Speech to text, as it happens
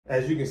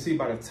As you can see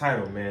by the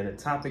title, man, the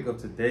topic of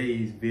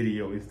today's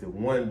video is the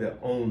one, the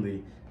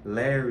only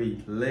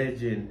Larry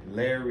legend,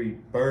 Larry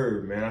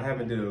Bird, man. I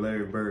haven't did a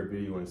Larry Bird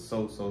video in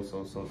so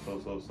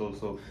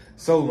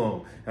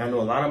long. And I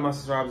know a lot of my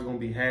subscribers are gonna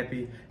be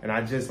happy. And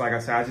I just, like I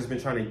said, I just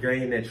been trying to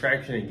gain that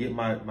traction and get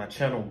my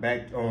channel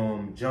back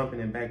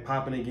jumping and back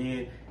popping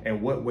again.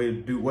 And what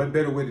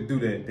better way to do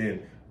that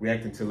than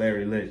reacting to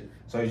Larry legend?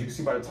 So as you can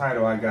see by the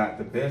title, I got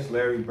the best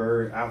Larry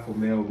Bird alpha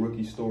male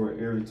rookie story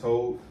ever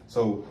told.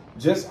 So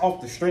just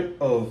off the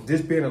strength of this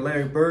being a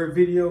Larry Bird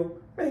video,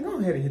 man, go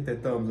ahead and hit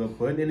that thumbs up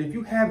button. And if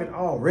you haven't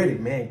already,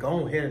 man,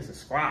 go ahead and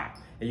subscribe.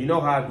 And you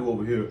know how I do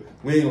over here.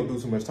 We ain't gonna do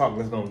too much talking.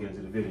 Let's go and get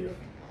into the video.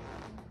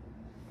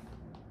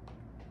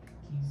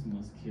 Rookies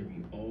must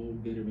carry all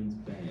veterans'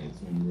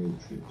 bags on road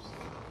trips.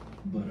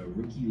 But a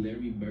rookie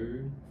Larry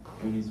Bird,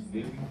 on his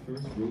very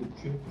first road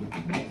trip with the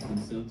Boston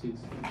Celtics,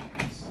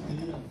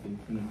 stood up in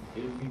front of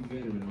every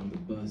veteran on the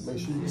bus. Make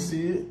sure you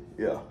see it.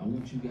 Yeah. I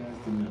want you guys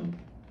to know,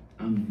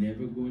 I'm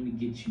never going to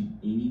get you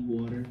any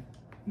water,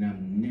 and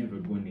I'm never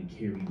going to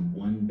carry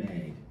one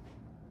bag,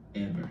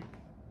 ever.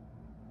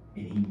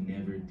 And he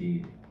never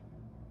did.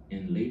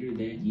 And later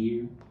that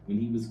year, when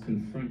he was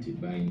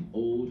confronted by an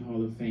old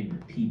Hall of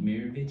Famer, Pete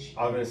Maravich.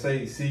 I was gonna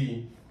say,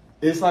 see,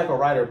 it's like a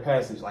rite of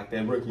passage, like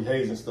that rookie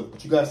hazing stuff.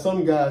 But you got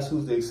some guys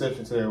who's the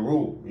exception to that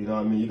rule. You know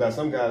what I mean? You got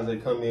some guys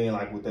that come in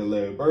like with that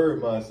Larry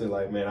Bird mindset,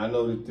 like, man, I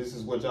know that this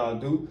is what y'all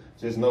do.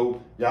 Just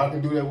know y'all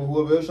can do that with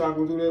whoever else y'all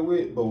can do that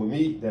with. But with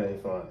me, that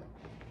ain't fine.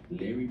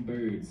 Larry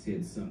Bird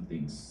said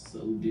something so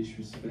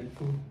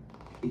disrespectful,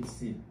 it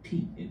sent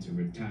Pete into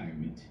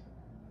retirement.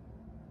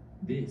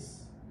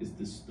 This is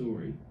the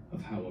story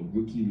of how a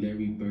rookie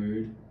Larry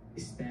Bird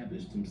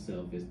established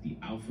himself as the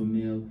alpha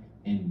male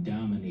and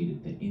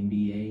dominated the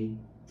NBA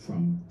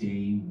from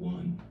day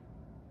one.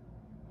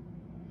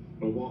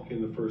 I walk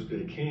in the first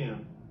day of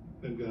camp,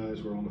 them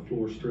guys were on the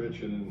floor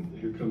stretching, and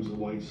here comes the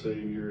white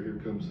savior, here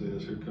comes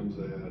this, here comes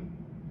that.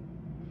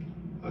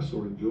 I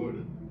sort of enjoyed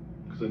it,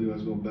 because I knew I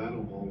was going to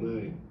battle them all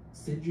day.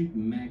 Cedric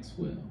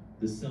Maxwell,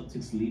 the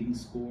Celtics' leading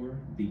scorer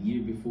the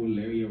year before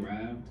Larry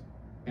arrived,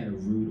 had a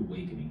rude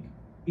awakening.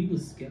 He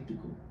was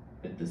skeptical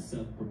that the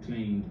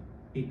self-proclaimed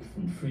pick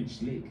from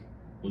French Lick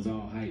was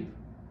all hype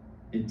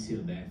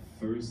until that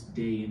first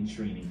day in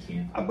training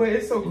camp. But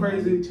it's so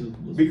crazy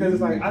because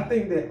it's like, I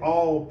think that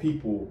all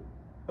people,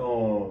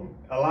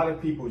 a lot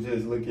of people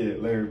just look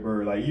at Larry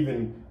Bird, like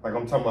even like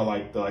I'm talking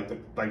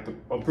about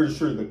I'm pretty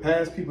sure the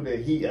past people that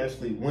he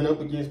actually went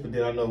up against, but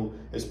then I know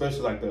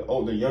especially like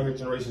the younger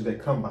generations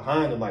that come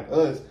behind him, like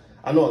us,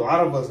 I know a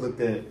lot of us looked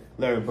at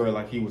Larry Bird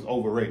like he was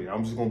overrated.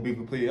 I'm just gonna be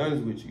completely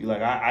honest with you.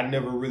 Like I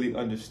never really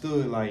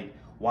understood like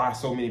why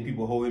so many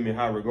people hold him in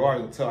high regard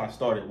until I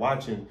started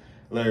watching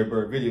Larry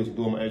Bird videos and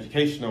doing my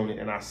education on it,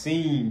 and I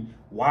seen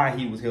why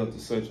he was held to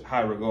such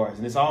high regards.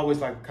 And it's always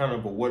like kind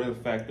of a what if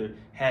factor.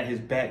 Had he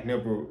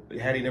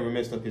never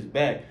messed up his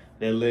back,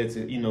 that led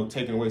to, you know,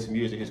 taking away some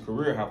years of his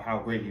career, how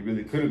great he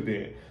really could have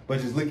been. But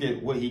just look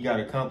at what he got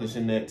accomplished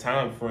in that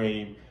time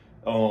frame.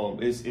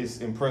 It's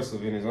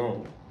impressive in his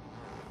own.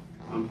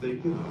 I'm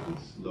thinking I can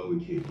slow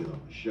the kid get off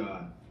a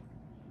shot.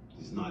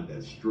 He's not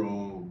that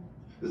strong.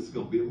 This is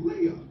gonna be a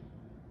layup.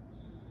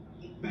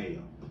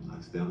 Bam,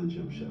 knocks down the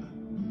jump shot.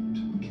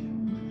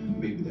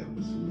 Maybe that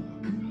was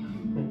luck.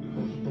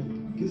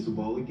 Gets the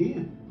ball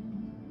again.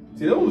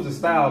 See, that was the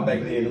style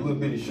back then, a little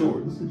bitty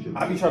shorts.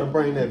 I be trying to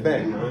bring that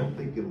back, man. I'm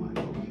thinking like,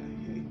 okay,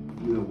 hey,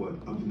 you know what?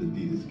 I'm gonna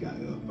D this guy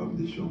up. I'm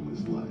gonna show him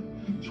his life.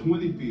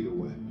 20 feet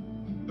away.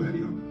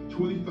 Bam.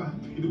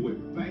 25 feet away.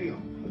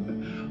 Bam.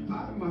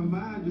 My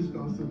mind just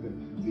gone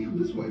something.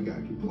 Damn, this white guy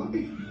can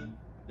play.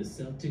 The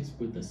Celtics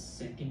were the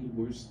second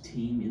worst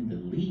team in the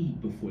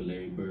league before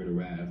Larry Bird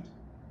arrived,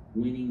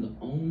 winning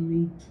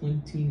only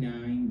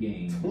 29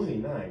 games.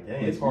 29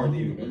 games? It's hard to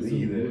even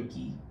believe that.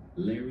 Rookie,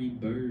 Larry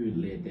Bird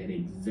led that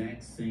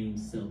exact same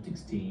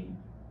Celtics team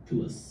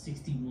to a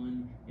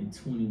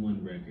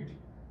 61-21 record.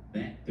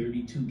 That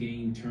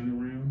 32-game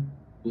turnaround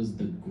was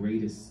the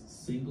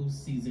greatest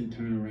single-season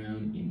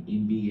turnaround in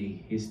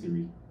NBA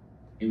history.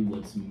 And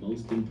what's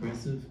most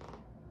impressive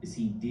is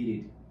he did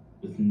it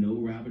with no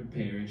Robert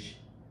Parrish,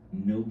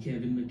 no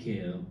Kevin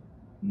McHale,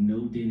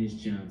 no Dennis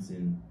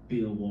Johnson,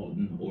 Bill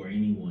Walton, or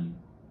anyone.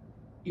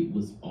 It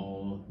was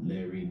all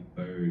Larry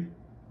Bird.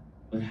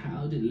 But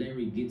how did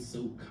Larry get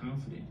so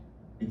confident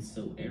and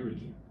so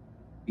arrogant?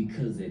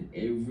 Because at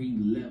every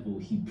level,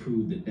 he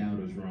proved the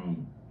doubters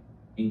wrong.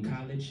 In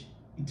college,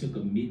 he took a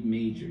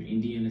mid-major,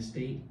 Indiana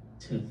State,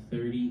 to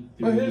 33.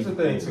 But here's the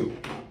thing, too.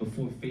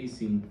 Before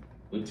facing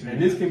what turned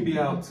and this can be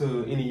out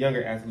to any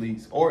younger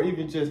athletes or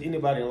even just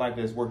anybody in life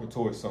that's working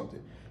towards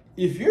something.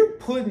 If you're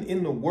putting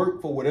in the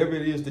work for whatever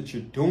it is that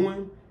you're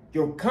doing,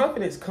 your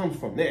confidence comes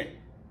from that.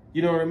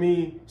 You know what I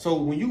mean? So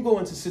when you go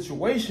into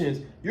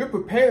situations, you're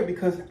prepared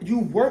because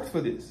you've worked for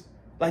this.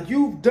 Like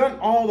you've done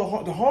all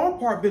the hard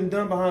part been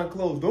done behind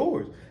closed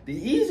doors. The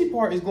easy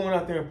part is going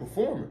out there and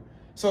performing.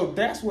 So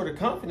that's where the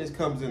confidence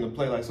comes into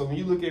play. Like, so when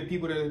you look at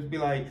people that be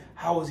like,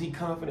 how is he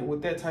confident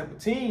with that type of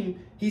team?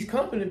 He's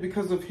confident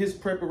because of his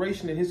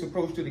preparation and his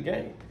approach to the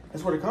game.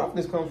 That's where the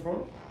confidence comes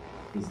from.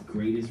 His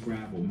greatest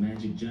rival,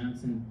 Magic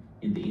Johnson,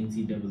 in the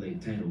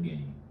NCAA title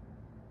game.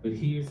 But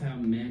here's how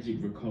Magic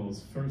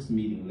recalls first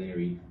meeting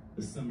Larry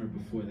the summer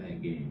before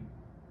that game.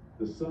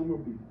 The summer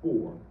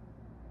before,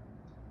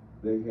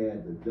 they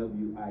had the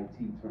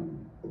WIT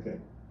tournament. Okay.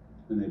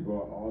 And they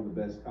brought all the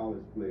best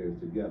college players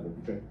together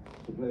to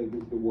play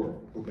against the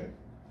world. Okay.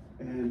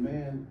 And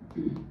man,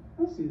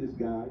 I see this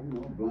guy, you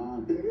know,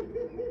 blonde. I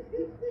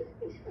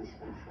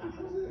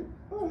said,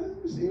 oh,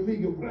 let me see if he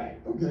can play.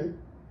 Okay.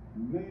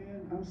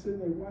 Man, I'm sitting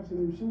there watching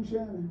him shoe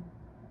shining.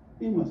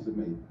 He must have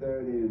made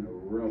 30 in a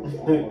row.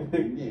 Oh,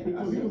 yeah.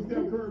 So he was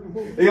Steph Curry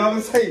before. Yeah, I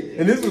was saying,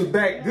 and this was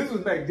back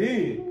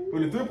then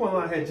when the 3-point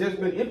line had just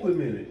been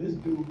implemented. This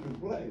dude can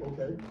play.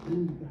 Okay. Then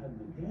he got in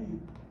the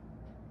game.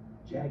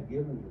 Jack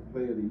Givens was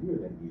player of the year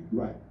that year.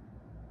 Right.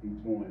 He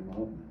tore him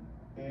up.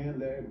 And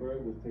Larry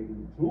Bird was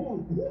taking it to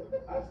him.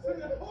 I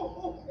said,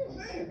 oh,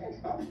 man.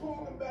 I'm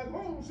calling back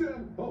home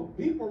saying, oh,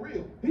 he for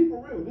real. He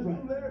for real. This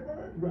is Larry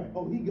Bird? Right.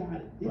 Oh, he got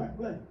it. He can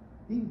play.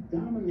 He's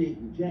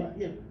dominating Jack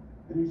Givens.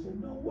 And they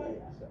said, no way.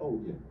 I said,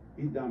 oh, yeah.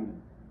 He's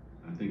dominating.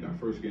 I think our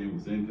first game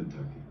was in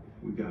Kentucky.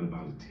 We got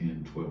about a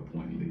 10,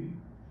 12-point lead.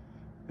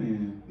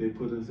 Man, they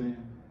put us in.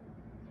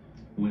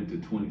 Went to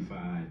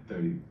 25,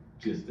 30,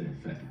 just that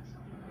fast.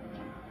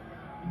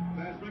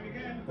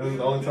 This is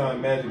the only time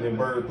Magic and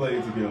Bird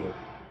played together.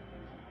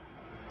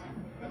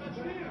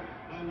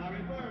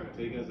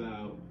 Take us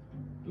out,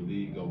 the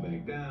lead go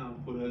back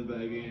down, put us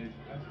back in.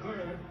 That's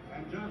Bird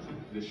and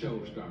Johnson. The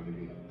show started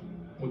again.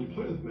 When you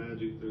play with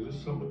Magic, there's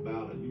just something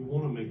about it. You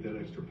want to make that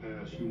extra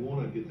pass. You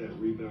want to get that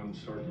rebound and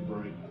start the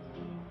break.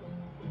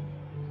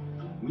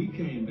 We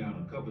came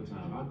down a couple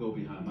times. I go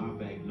behind my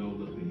back, no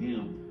look to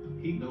him.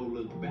 He no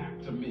look back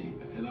to me,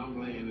 and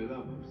I'm laying it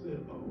up. I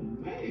said, oh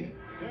man.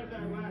 There's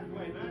that last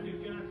play.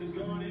 Magic Johnson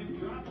going in,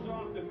 drops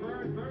off to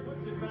Bird. Bird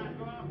puts it back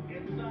off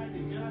inside to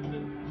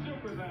Johnson.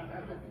 Super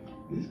basket.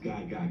 This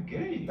guy got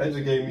game. That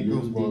just gave me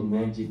Little goosebumps, did bro.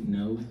 Magic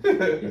know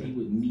that he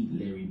would meet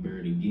Larry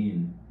Bird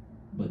again,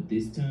 but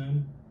this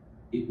time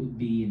it would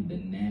be in the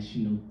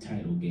national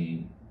title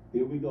game.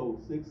 Here we go,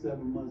 6,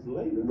 7 months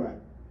later. Right.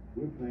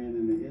 We're playing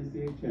in the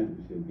NCAA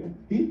championship game.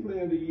 He's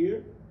player of the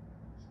year.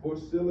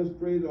 Sports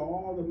Illustrated,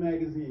 all the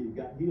magazines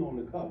he on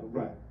the cover.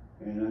 Right.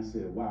 And I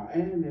said, wow.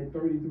 And they're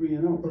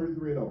 33-0.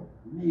 33-0.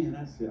 Man,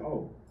 I said,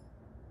 oh.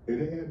 And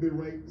they hadn't been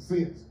ranked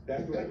since.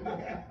 That's right.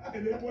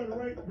 And they weren't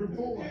ranked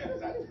before.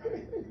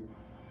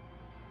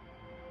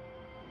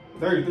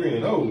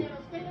 33-0.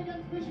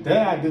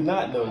 That I did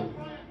not know.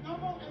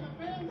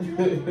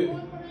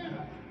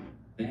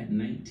 That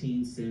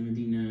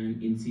 1979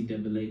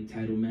 NCAA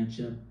title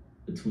matchup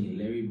between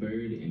Larry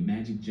Bird and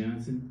Magic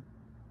Johnson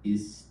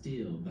is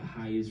still the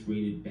highest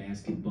rated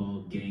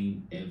basketball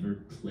game ever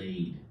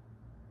played.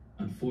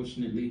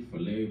 Unfortunately for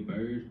Larry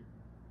Bird,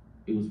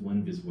 it was one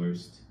of his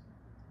worst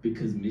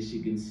because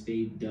Michigan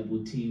State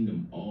double teamed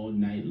him all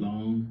night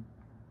long,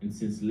 and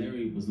since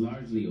Larry was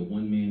largely a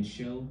one-man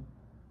show,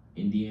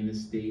 Indiana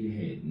State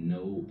had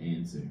no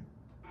answer.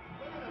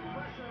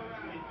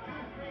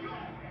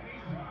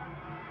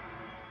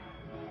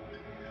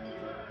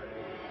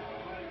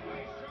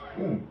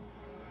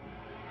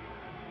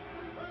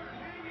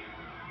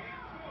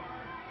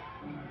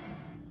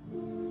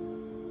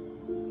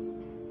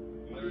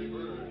 Larry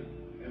Bird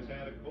has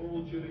had a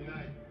cold shooting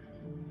night.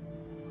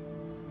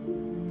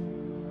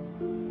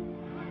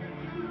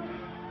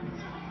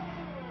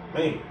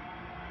 Man.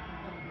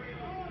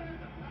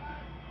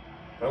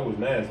 That was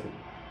nasty.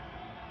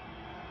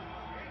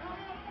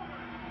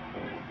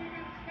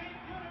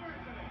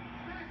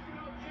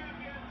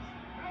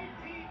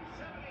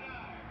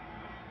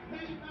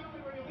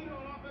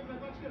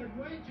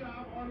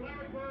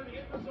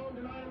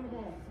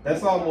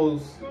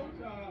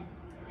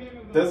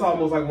 That's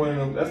almost like one of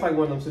them. That's like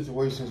one of them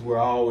situations where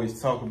I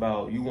always talk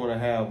about you want to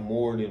have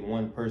more than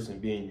one person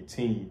being your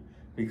team,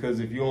 because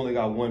if you only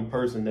got one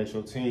person that's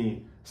your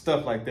team,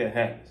 stuff like that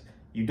happens.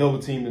 You double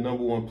team the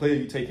number one player,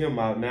 you take him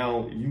out.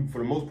 Now you, for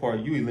the most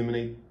part, you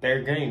eliminate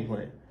their game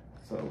plan.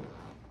 So.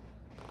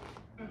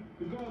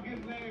 To go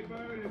against Larry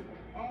Bird, and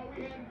all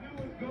we had to do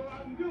was go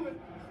out and do it.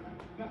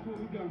 That's what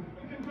we've done.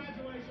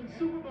 Congratulations,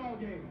 Super Bowl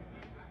game.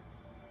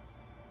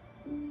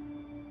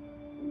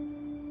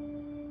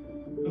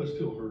 That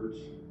still hurts.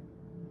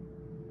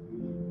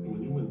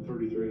 When you win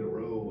 33 in a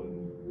row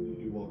and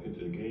you walk into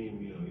the game,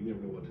 you know, you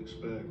never know what to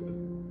expect. But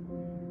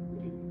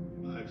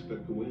I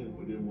expect to win.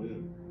 We didn't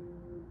win.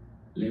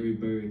 Larry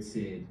Bird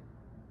said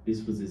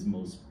this was his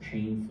most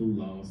painful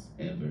loss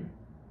ever.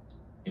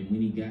 And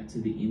when he got to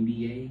the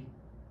NBA,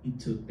 he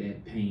took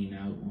that pain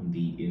out on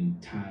the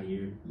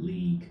entire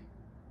league.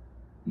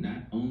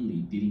 Not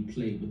only did he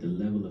play with a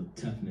level of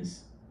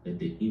toughness that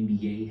the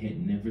NBA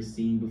had never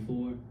seen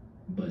before,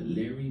 but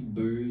Larry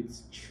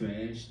Bird's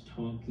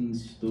trash-talking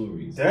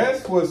stories.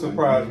 That's what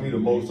surprised me the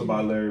most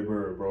about Larry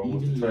Bird, bro,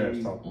 was Even the trash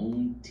Larry's talking.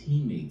 own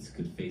teammates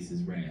could face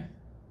his wrath.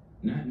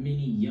 Not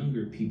many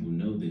younger people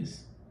know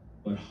this,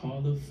 but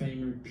Hall of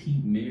Famer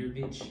Pete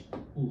Maravich,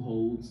 who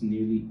holds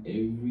nearly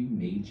every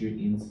major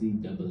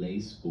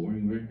NCAA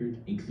scoring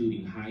record,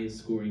 including highest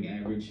scoring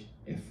average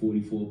at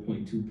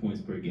 44.2 points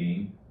per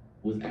game,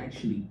 was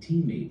actually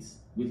teammates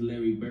with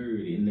Larry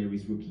Bird in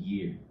Larry's rookie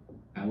year.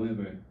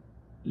 However,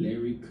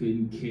 Larry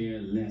couldn't care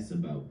less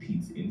about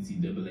Pete's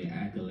NCAA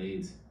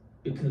accolades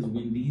because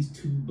when these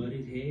two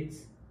butted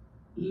heads,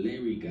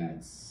 Larry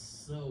got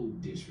so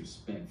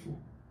disrespectful.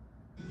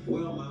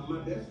 Well, my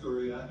best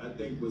story, I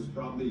think, was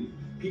probably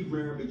Pete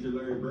Maravich and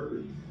Larry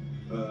Bird.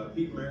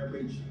 Pete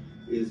Maravich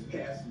is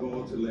pass the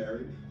ball to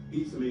Larry.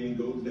 Pete's man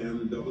goes down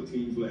and double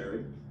teams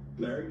Larry.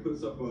 Larry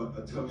puts up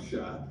a tough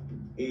shot,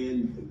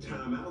 and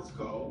timeout's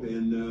called,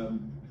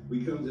 and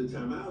we come to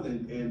timeout,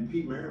 and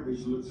Pete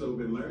Maravich looks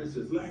over, and Larry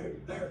says, Larry,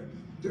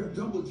 they're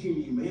double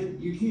teaming you, man.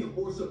 You can't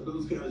force up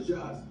those kind of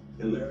shots.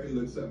 And Larry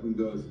looks up and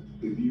goes,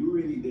 if you were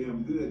any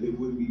damn good, they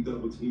wouldn't be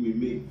double teaming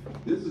me.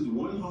 This is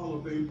one Hall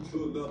of Fame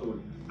to another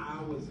one.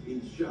 I was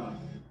in shock.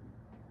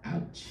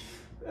 Ouch.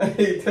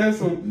 Hey, that's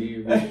some.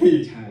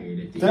 Hey,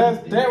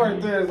 that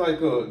right there is like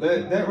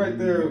that right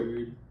there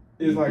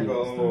is like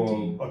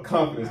a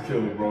confidence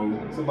killer, bro.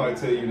 Somebody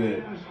tell you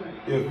that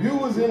if you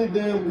was any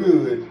damn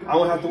good, I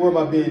don't have to worry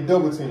about being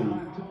double teamed.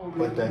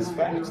 But that's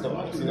facts, though.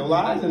 I don't see no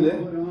lies in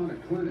there.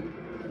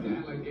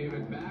 Allen gave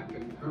it back,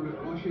 and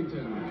Kermit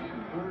Washington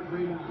and Bird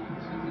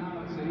rebounds. And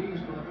now it's the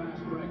East for the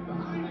fast break.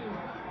 Behind him.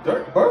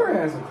 Bird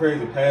has some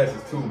crazy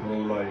passes too, bro.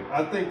 Like,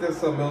 I think that's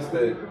something else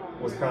that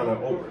was kind of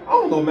I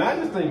don't know, man. I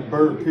just think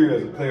Bird,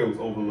 period, as a player was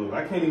overlooked.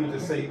 I can't even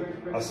just say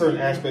a certain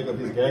aspect of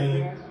his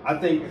game. I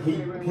think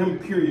him,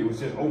 period, was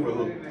just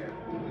overlooked.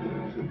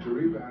 To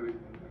rebound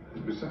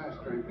it, besides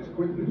strength, is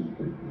quickness.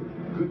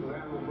 Good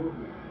lateral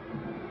movement.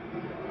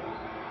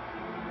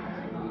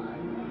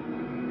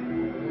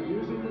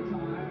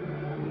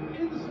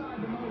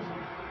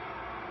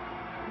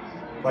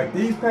 Like,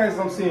 these passes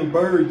I'm seeing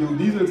Bird do,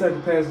 these are the type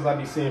of passes I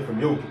be seeing from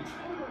Jokic.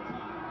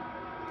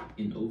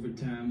 In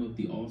overtime of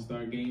the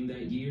All-Star game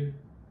that year,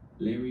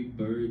 Larry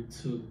Bird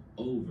took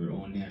over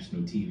on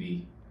national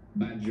TV.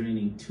 By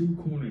draining 2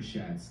 corner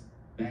shots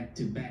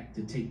back-to-back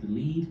to take the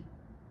lead,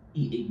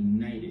 he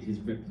ignited his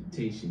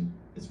reputation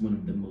as one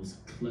of the most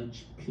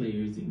clutch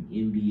players in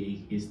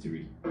NBA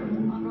history.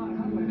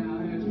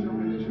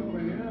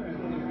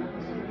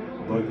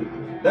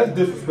 That's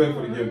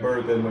disrespectful to give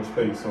Bird that much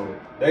space, so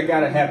that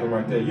gotta happen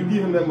right there. You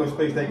give him that much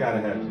space, that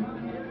gotta happen.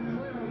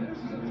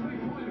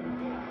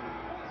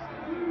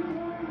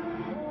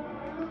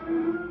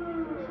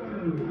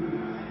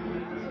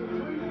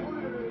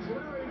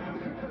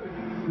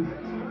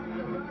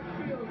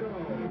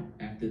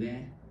 After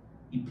that,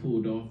 he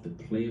pulled off the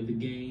play of the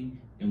game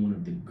and one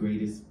of the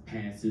greatest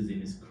passes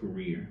in his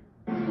career.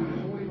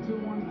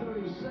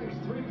 42-136,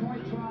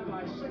 3-point try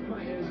by Sigma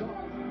is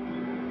off.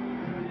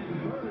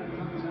 Bird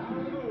comes out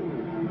of the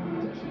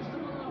move. Dishes to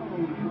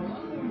Malone.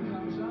 Malone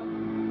comes up.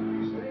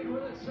 Stayed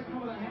with it. Sigma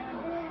with a hand.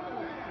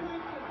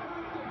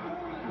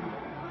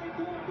 I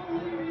don't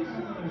believe he's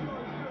so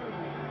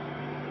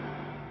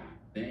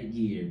That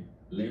year,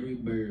 Larry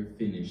Bird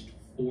finished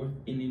 4th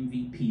in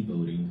MVP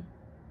voting,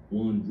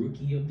 won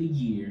Rookie of the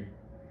Year,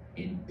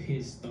 and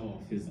pissed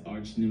off his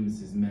arch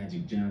nemesis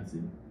Magic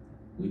Johnson,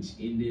 which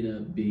ended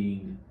up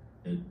being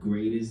the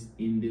greatest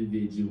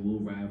individual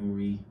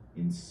rivalry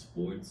in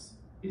sports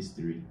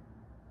history.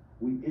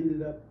 We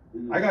ended up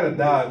in I gotta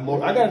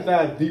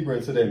dive deeper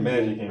into that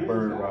Magic and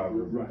Bird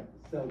rivalry. Right.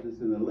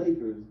 Celtics and the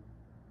Lakers.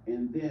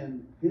 And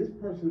then his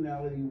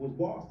personality was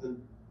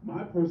Boston.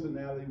 My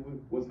personality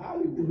was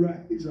Hollywood.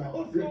 Right. So,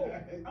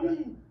 I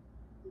mean,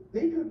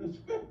 they couldn't have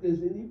scripted this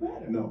any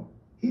better. No.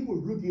 He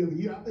was Rookie of the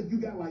Year. I think you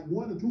got like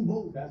 1 or 2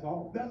 votes. That's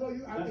all. That's all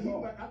you. I think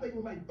it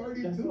was like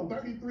 32,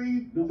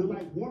 33 no, to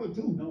like 1 or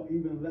 2. No,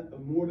 even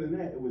more than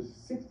that. It was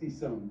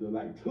 60-something to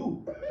like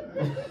 2.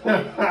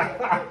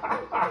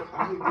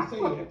 I need to say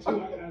that too.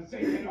 I gotta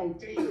say that on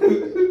tape.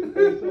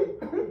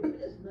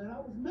 Man, I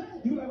was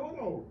mad. You like, hold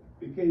on.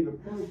 Became the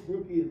first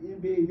rookie in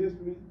NBA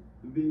history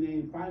to be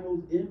named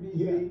Finals MVP.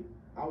 Yeah.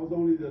 I was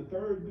only the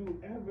 3rd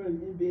dude ever in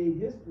NBA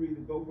history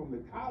to go from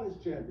the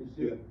college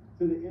championship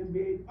to the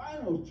NBA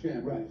Finals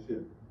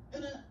championship.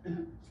 Right.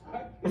 And I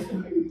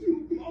came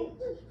 2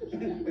 votes.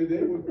 And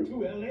they were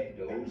 2 LA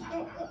dudes.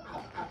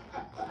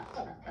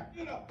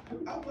 You know,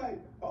 I'm like,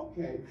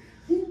 okay,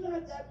 he's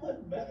not that much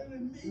better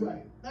than me.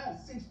 Right.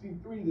 Not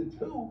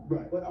 63-2.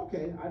 Right. But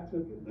okay, I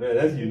took it. Man,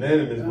 that's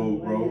unanimous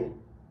vote, bro.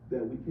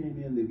 That we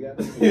came in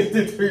together.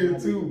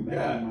 53-2.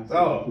 Yeah.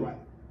 Oh. Right.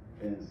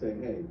 And say,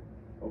 hey,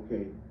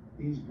 okay,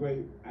 he's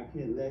great. I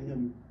can't let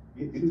him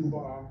get too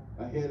far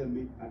ahead of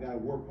me. I gotta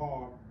work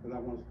hard because I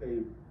want to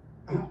stay.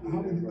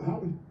 How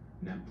would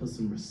Now put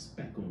some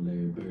respect on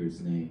Larry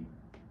Bird's name.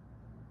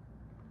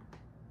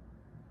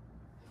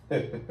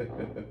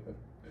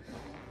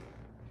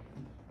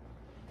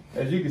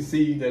 As you can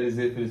see, that is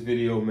it for this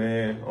video,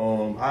 man.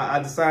 I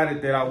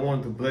decided that I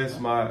wanted to bless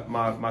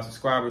my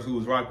subscribers who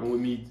was rocking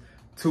with me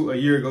 2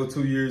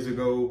 years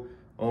ago.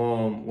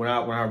 when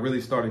I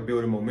really started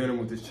building momentum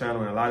with this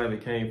channel, and a lot of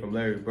it came from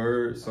Larry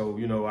Bird. So,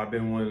 you know, I've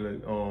been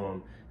wanting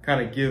to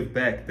kind of give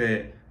back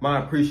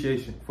my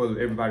appreciation for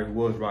everybody who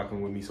was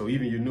rocking with me. So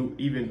even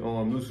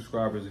new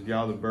subscribers, if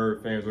y'all are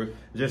Bird fans or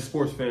just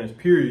sports fans,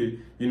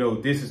 period, you know,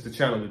 this is the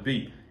channel to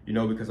be. You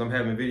know, because I'm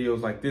having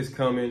videos like this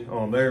coming,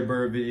 Larry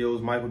Bird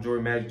videos, Michael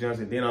Jordan, Magic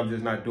Johnson. Then I'm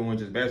just not doing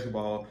just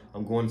basketball.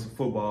 I'm going into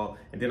football.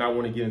 And then I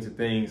want to get into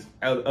things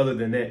other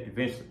than that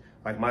eventually.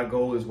 Like my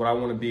goal is what I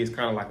want to be is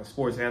kind of like a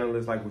sports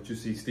analyst, like what you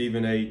see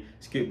Stephen A,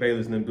 Skip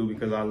Bayless and them do,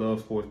 because I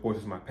love sports. Sports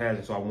is my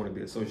passion, so I want to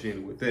be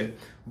associated with that.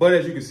 But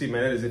as you can see,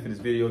 man, that is it for this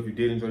video. If you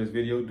did enjoy this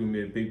video, do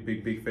me a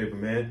big favor,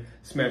 man.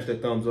 Smash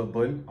that thumbs up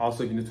button.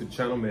 Also, if you're new to the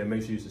channel, man,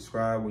 make sure you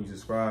subscribe. When you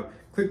subscribe,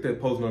 click that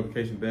post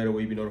notification bell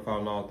where you be notified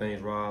on all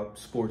things Rob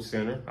Sports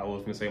Center. I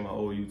was gonna say my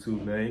old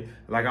YouTube name.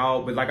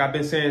 But like I've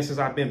been saying since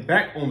I've been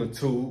back on the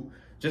tube,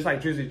 just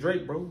like Drizzy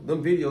Drake, bro,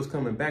 them videos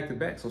coming back to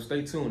back. So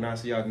stay tuned. I'll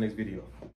see y'all in the next video.